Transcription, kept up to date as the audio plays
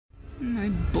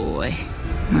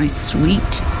goodbye, my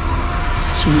sweet,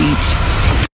 sweet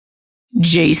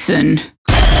Jason.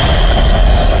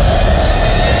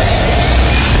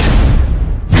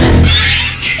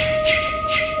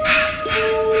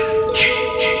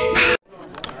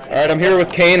 Alright, I'm here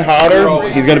with Kane Hodder.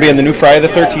 He's going to be in the new Friday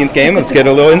the 13th game. Let's get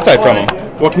a little insight from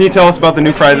him. What can you tell us about the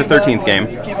new Friday the 13th game?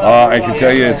 I can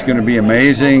tell you it's going to be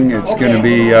amazing. It's going to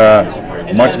be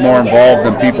much more involved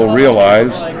than people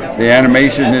realize. The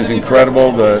animation is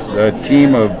incredible. The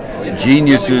team of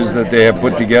geniuses that they have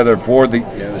put together for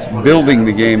building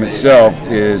the game itself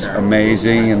is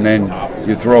amazing. And then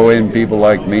you throw in people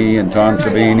like me and Tom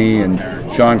Savini and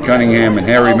Sean Cunningham and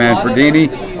Harry Manfredini.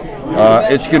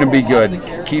 It's going to be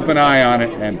good. Keep an eye on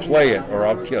it and play it or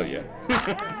I'll kill you.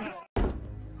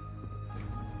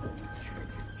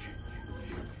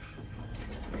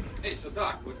 Hey, so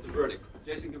Doc, what's the verdict?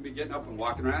 Jason gonna be getting up and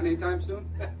walking around anytime soon?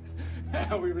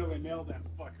 We really nailed that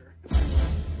fucker.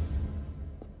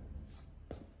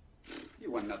 You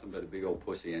want nothing but a big old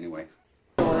pussy anyway.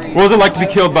 What was it like to be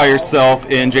killed by yourself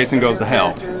in Jason Goes to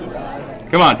Hell?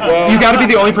 Come on, you got to be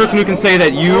the only person who can say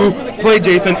that you played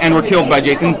Jason and were killed by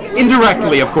Jason,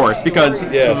 indirectly, of course, because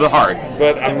of the heart.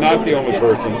 But I'm not the only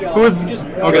person. Who was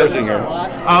Kersinger.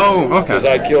 Oh, okay. Because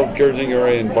I killed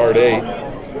Kersinger in part 8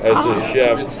 as the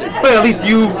chef. But at least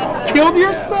you killed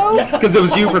yourself? Because it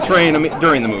was you portraying him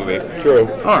during the movie. True.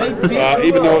 All right.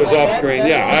 Even though it was off screen,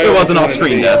 yeah. It was an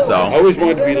off-screen death, so. I always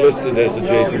wanted to be listed as a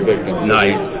Jason victim. So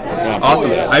nice.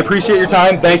 Awesome. I appreciate your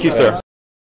time. Thank you, sir.